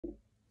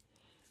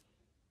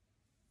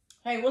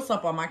Hey, what's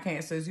up, all my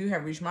Cancers? You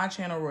have reached my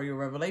channel, Royal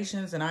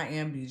Revelations, and I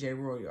am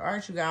BeeJayRoyal. All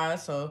right, you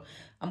guys. So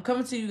I'm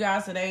coming to you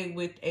guys today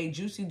with a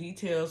juicy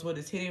details. What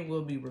is hidden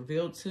will be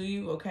revealed to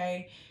you.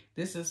 Okay,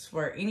 this is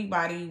for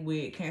anybody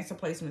with Cancer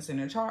placements in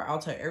their chart. I'll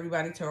tell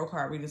everybody tarot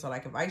card readings are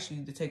like advice. You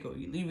either take it or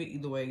you leave it.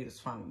 Either way,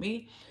 it's fine with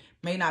me.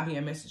 May not be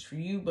a message for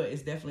you, but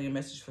it's definitely a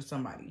message for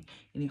somebody.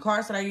 Any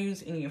cards that I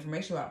use, any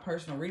information about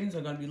personal readings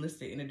are going to be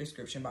listed in the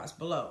description box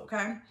below.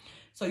 Okay.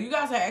 So you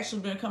guys have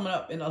actually been coming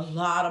up in a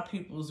lot of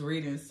people's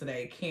readings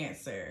today,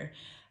 Cancer,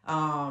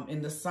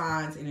 in the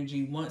signs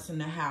energy, once in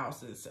the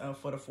houses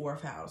for the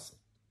 4th house.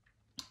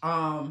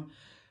 I'm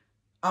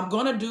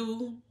going to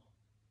do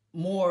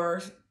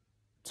more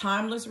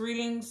timeless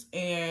readings,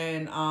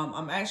 and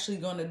I'm actually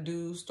going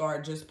to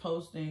start just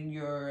posting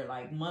your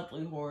like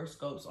monthly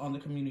horoscopes on the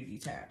community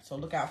tab. So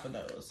look out for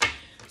those.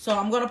 So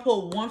I'm going to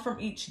pull one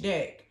from each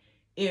deck.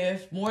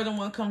 If more than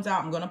one comes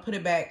out, I'm going to put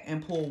it back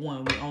and pull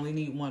one. We only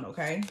need one,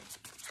 okay?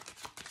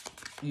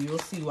 You'll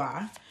see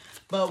why.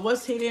 But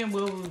what's hidden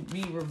will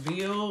be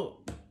revealed.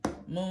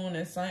 Moon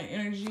and sun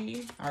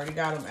energy. I already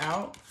got them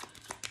out.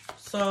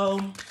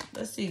 So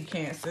let's see,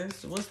 Cancer.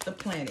 So what's the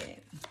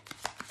planet?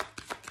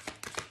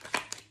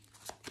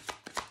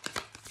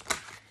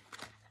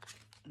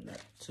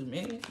 Not too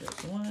many.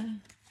 Just one.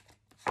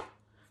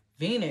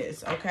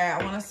 Venus. Okay,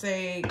 I want to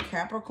say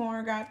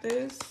Capricorn got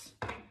this.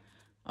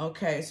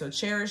 Okay, so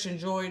cherish,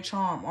 enjoy,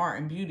 charm, art,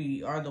 and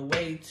beauty are the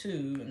way to,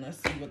 and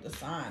let's see what the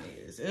sign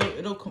is.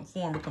 It'll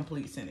form a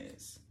complete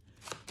sentence.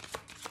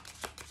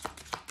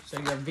 So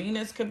your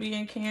Venus could be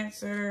in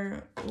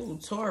Cancer. Ooh,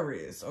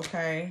 Taurus,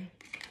 okay.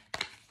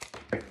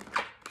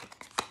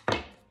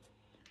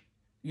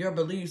 Your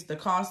beliefs, the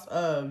cost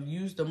of,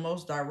 use the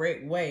most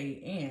direct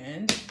way,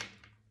 and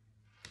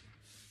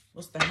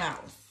what's the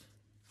house?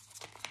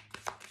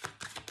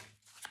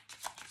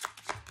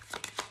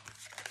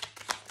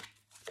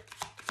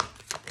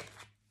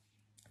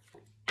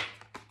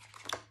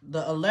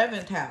 The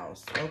 11th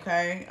house,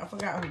 okay? I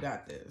forgot who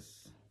got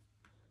this.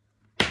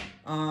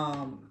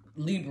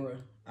 Libra,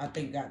 I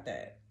think, got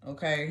that,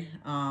 okay?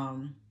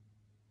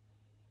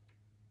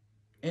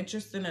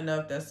 Interesting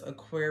enough, that's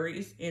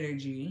Aquarius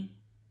energy.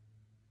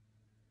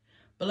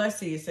 But let's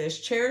see, it says,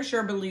 cherish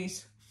your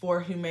beliefs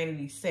for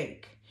humanity's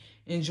sake.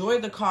 Enjoy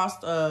the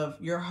cost of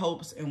your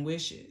hopes and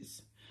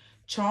wishes.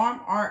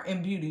 Charm, art,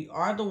 and beauty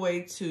are the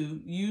way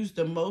to, use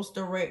the most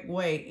direct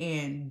way,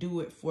 and do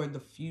it for the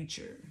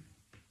future.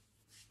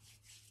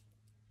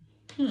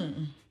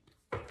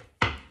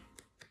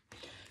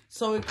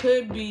 So it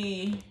could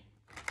be,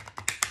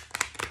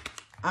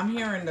 I'm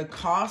hearing the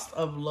cost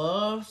of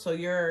love. So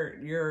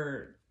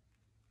your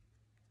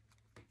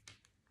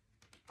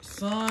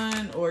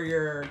sun or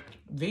your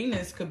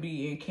Venus could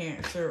be in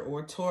Cancer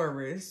or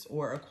Taurus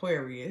or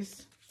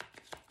Aquarius.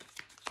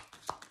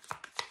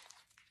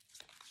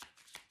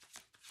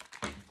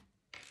 All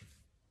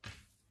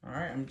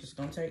right, I'm just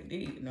going to take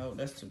D. No,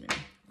 that's too many.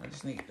 I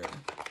just need 3.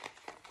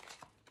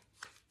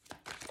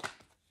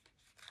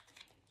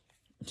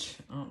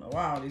 I don't know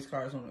why all these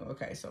cards want to.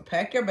 Okay, so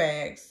pack your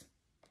bags.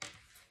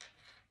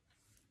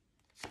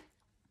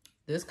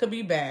 This could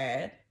be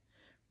bad,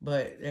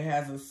 but it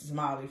has a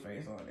smiley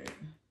face on it.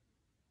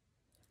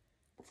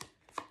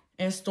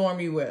 And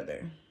stormy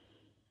weather.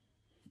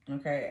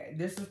 Okay,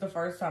 this is the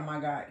first time I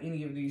got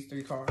any of these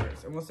 3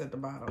 cards. And what's at the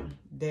bottom?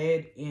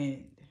 Dead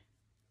end.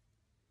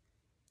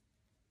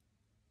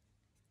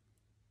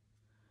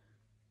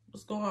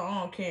 What's going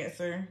on,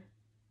 Cancer?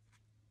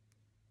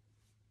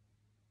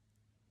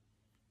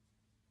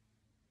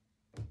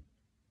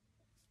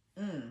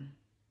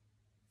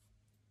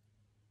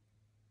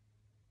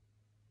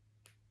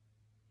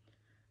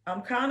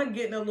 I'm kind of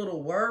getting a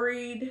little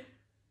worried.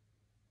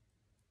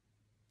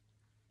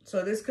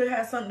 So this could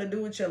have something to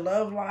do with your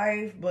love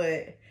life,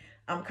 but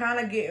I'm kind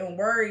of getting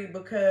worried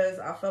because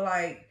I feel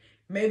like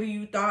maybe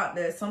you thought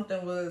that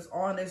something was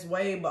on its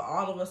way, but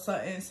all of a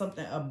sudden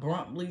something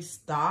abruptly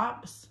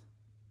stops.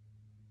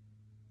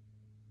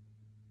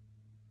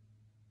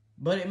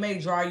 But it may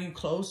draw you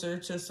closer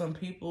to some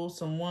people,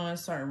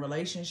 certain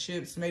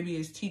relationships. Maybe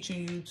it's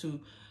teaching you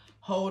to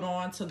hold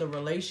on to the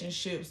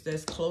relationships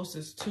that's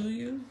closest to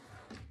you.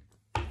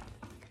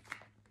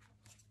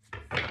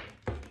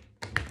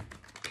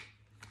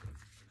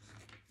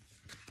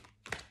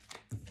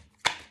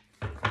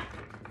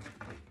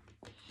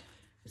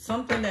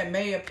 Something that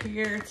may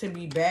appear to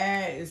be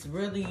bad is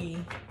really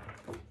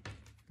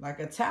like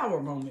a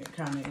Tower moment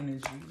kind of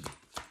energy.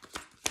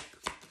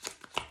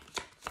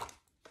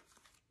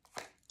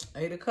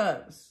 8 of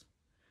Cups.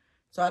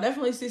 So I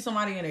definitely see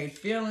somebody in their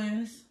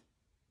feelings.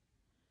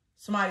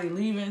 Somebody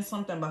leaving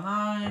something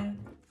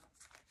behind.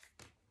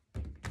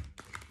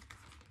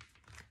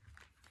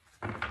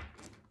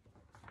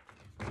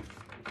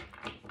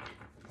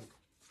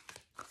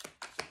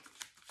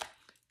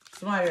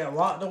 Somebody that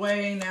walked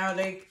away, now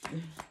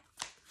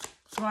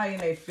somebody in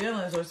their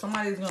feelings, or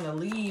somebody's going to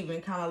leave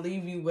and kind of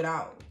leave you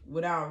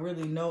without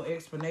really no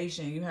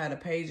explanation. You had a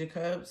Page of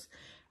Cups.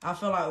 I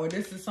feel like, well,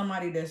 this is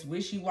somebody that's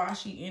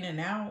wishy-washy in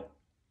and out.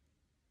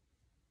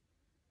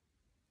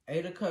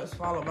 Eight of Cups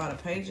followed by the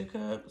Page of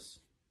Cups.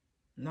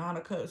 Nine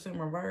of Cups in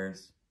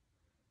reverse.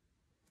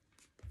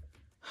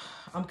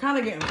 I'm kind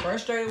of getting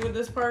frustrated with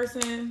this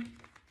person.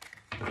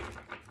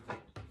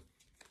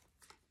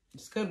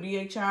 This could be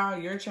a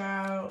child, your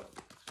child.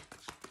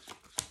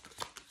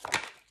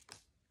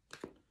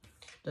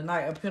 The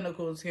Knight of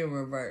Pentacles here in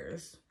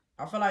reverse.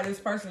 I feel like this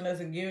person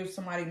doesn't give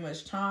somebody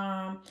much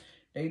time.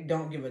 They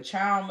don't give a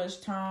child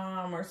much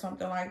time or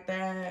something like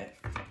that.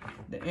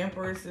 The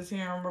Empress is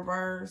here in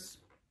reverse.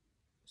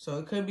 So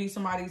it could be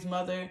somebody's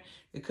mother.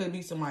 It could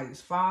be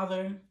somebody's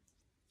father.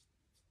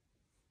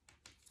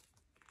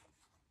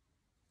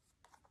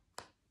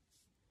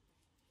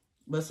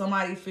 But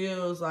somebody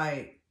feels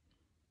like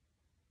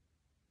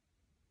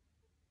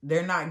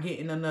they're not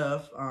getting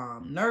enough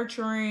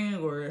nurturing,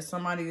 or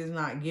somebody is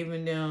not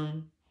giving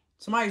them,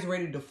 somebody's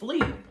ready to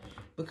flee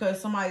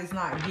because somebody's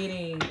not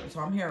getting,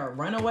 so I'm hearing a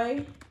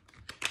runaway.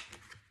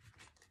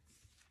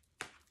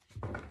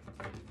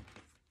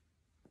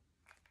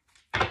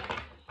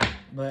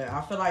 But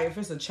I feel like if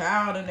it's a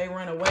child and they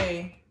run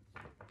away,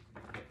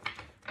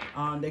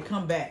 they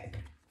come back.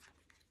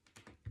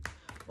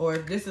 Or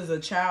if this is a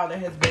child that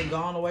has been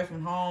gone away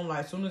from home, like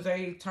as soon as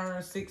they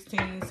turn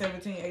 16,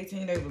 17,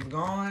 18, they was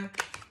gone.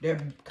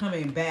 They're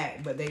coming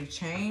back, but they've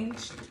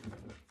changed.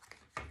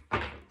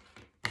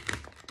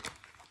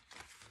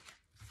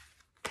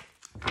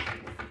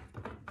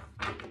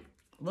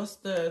 What's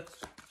the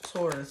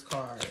Taurus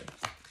card?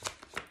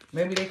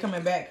 Maybe they're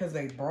coming back because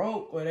they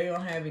broke or they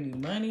don't have any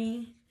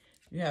money.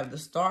 You have the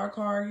Star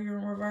card here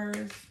in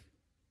reverse.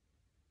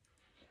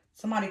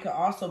 Somebody could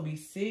also be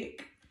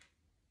sick.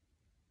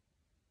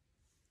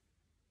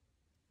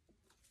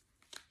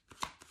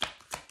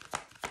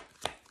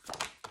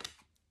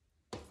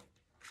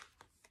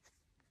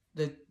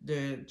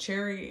 The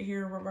Chariot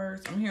here in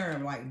reverse. I'm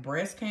hearing like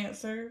breast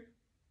cancer.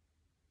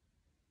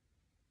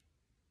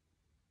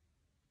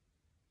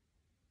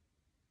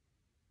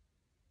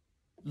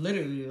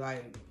 Literally,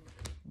 like,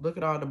 look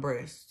at all the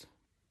breasts.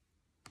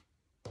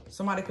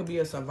 Somebody could be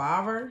a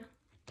survivor.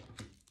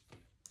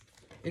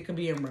 It could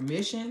be in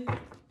remission.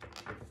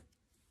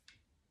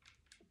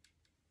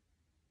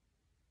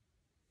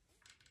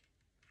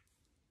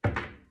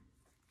 But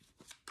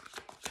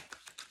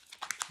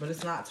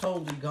it's not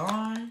totally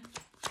gone.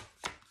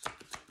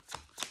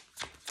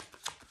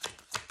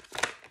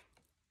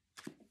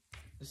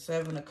 The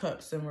Seven of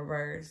Cups in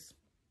reverse.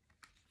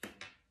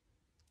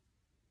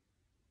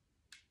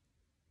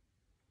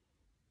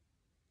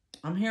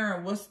 I'm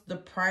hearing, what's the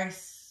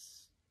price?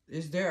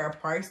 Is there a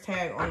price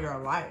tag on your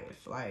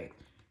life? Like,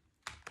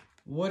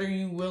 what are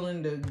you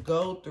willing to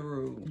go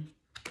through?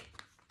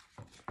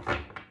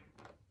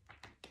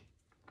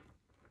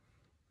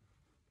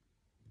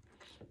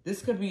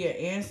 This could be an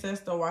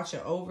ancestor watching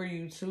over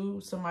you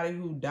too. Somebody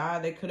who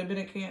died. They could have been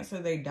a Cancer.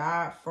 They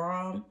died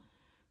from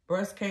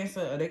breast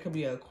cancer. Or they could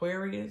be an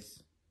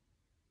Aquarius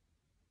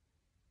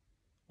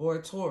or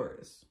a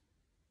Taurus.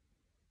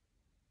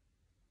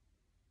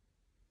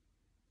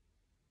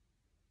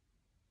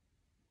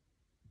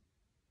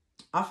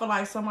 I feel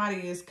like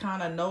somebody is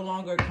kind of no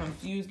longer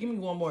confused. Give me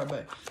one more,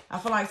 but I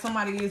feel like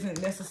somebody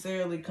isn't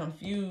necessarily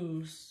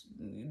confused.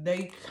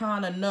 They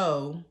kind of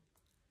know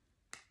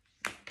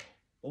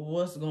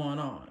what's going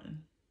on.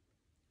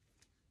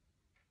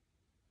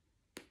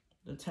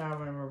 The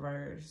Tower in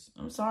reverse.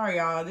 I'm sorry,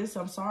 y'all.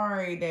 I'm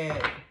sorry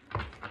that,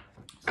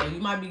 so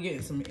you might be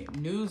getting some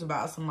news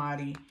about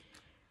somebody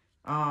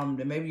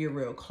that maybe you're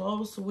real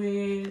close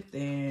with,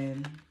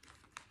 and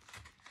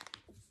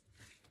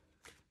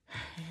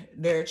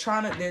they're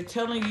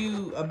telling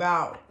you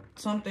about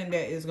something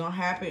that is going to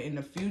happen in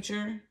the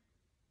future.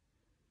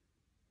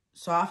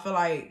 So I feel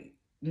like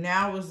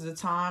now is the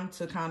time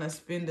to kind of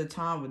spend the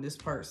time with this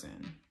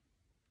person.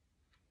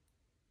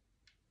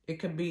 It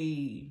could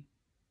be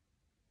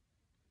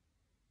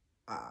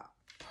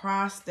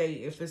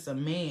prostate if it's a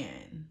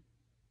man.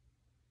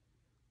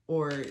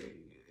 Or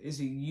is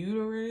it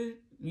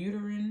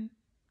uterine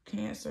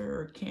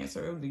cancer or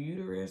cancer of the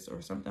uterus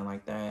or something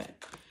like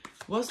that?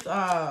 What's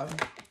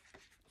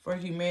for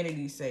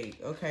humanity's sake?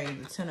 Okay,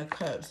 the Ten of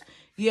Cups.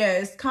 Yeah,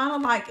 it's kind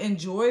of like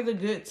enjoy the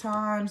good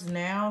times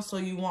now so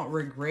you won't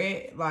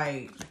regret,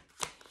 like,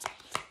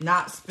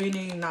 not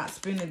spending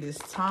this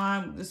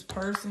time with this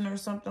person or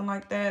something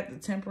like that. The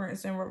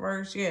Temperance in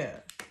reverse, yeah.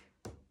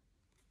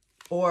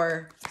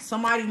 Or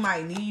somebody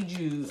might need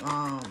you.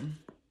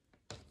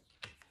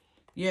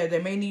 Yeah,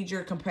 they may need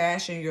your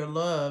compassion, your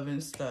love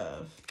and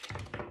stuff.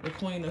 The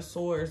Queen of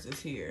Swords is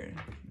here.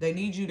 They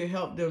need you to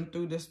help them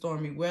through the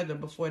stormy weather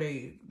before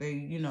they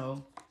you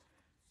know,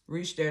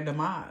 reach their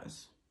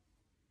demise.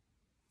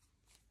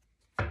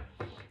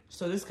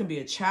 So this could be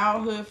a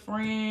childhood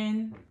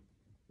friend.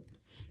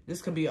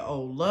 This could be an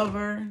old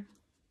lover.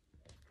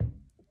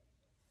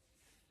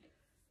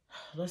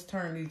 Let's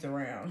turn these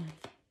around.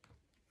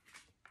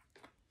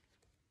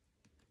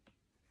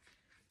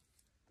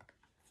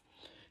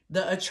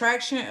 The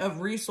attraction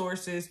of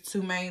resources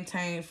to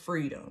maintain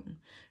freedom.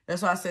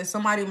 That's why I said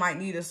somebody might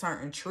need a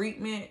certain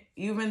treatment,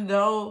 even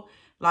though,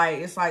 like,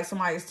 it's like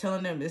somebody's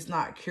telling them it's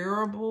not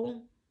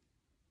curable.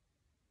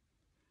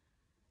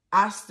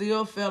 I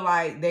still feel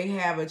like they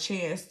have a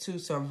chance to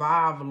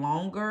survive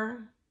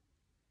longer.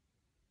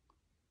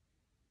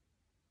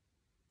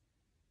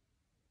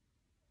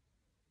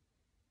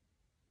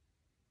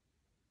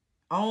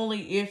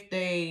 Only if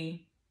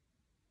they...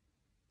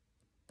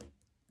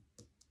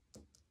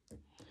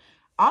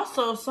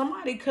 Also,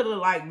 somebody could have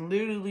like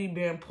literally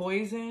been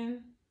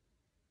poisoned.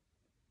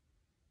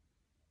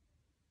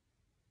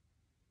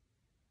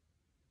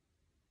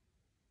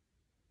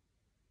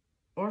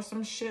 Or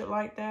some shit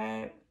like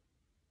that.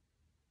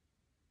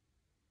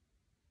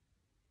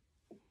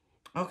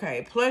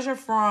 Okay, pleasure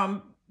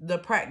from the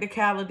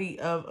practicality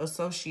of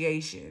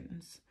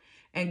associations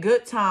and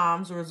good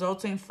times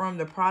resulting from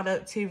the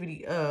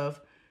productivity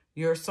of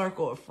your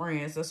circle of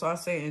friends. That's why I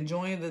say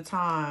enjoying the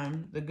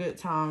time, the good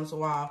times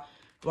while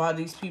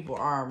these people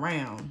are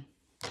around.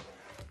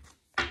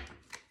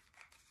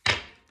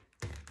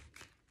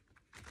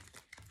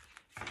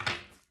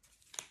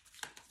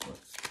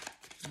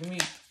 Give me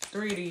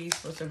 3 of these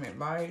for some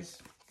advice.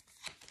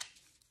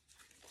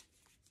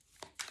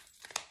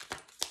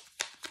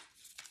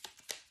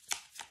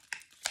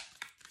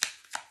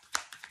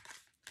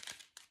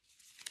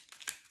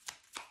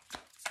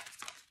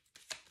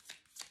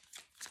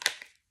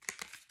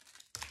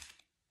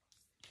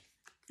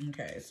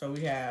 Okay, so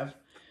we have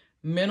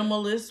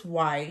minimalist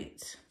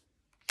white.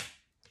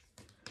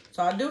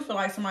 So I do feel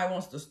like somebody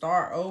wants to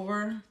start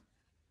over.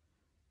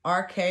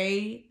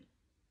 Arcade.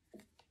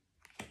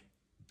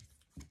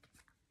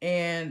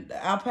 And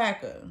the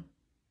alpaca.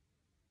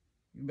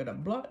 You better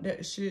block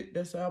that shit.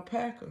 That's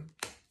alpaca.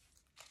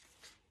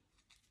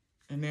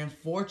 And then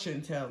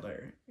fortune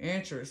teller.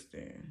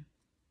 Interesting.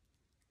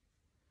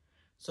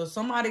 So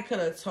somebody could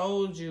have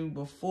told you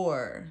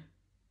before.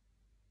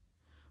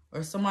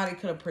 Or somebody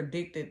could have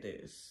predicted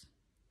this.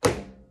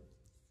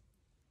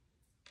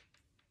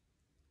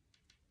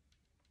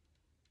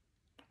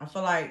 I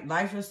feel like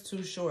life is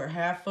too short.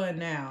 Have fun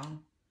now.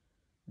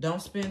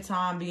 Don't spend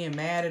time being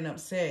mad and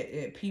upset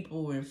at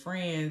people and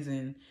friends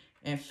and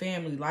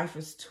family. Life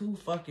is too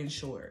fucking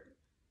short.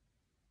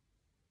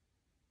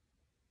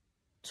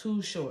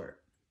 Too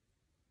short.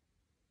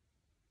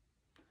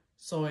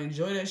 So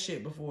enjoy that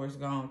shit before it's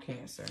gone,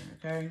 Cancer,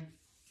 okay?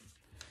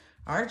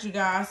 All right, you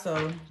guys.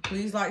 So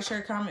please like,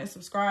 share, comment, and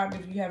subscribe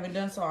if you haven't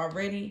done so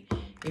already.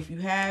 If you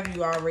have,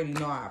 you already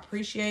know I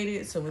appreciate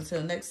it. So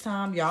until next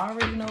time, y'all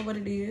already know what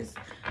it is.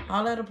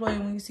 Holla at a player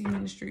when you see me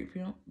in the street,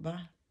 pimp.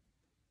 Bye.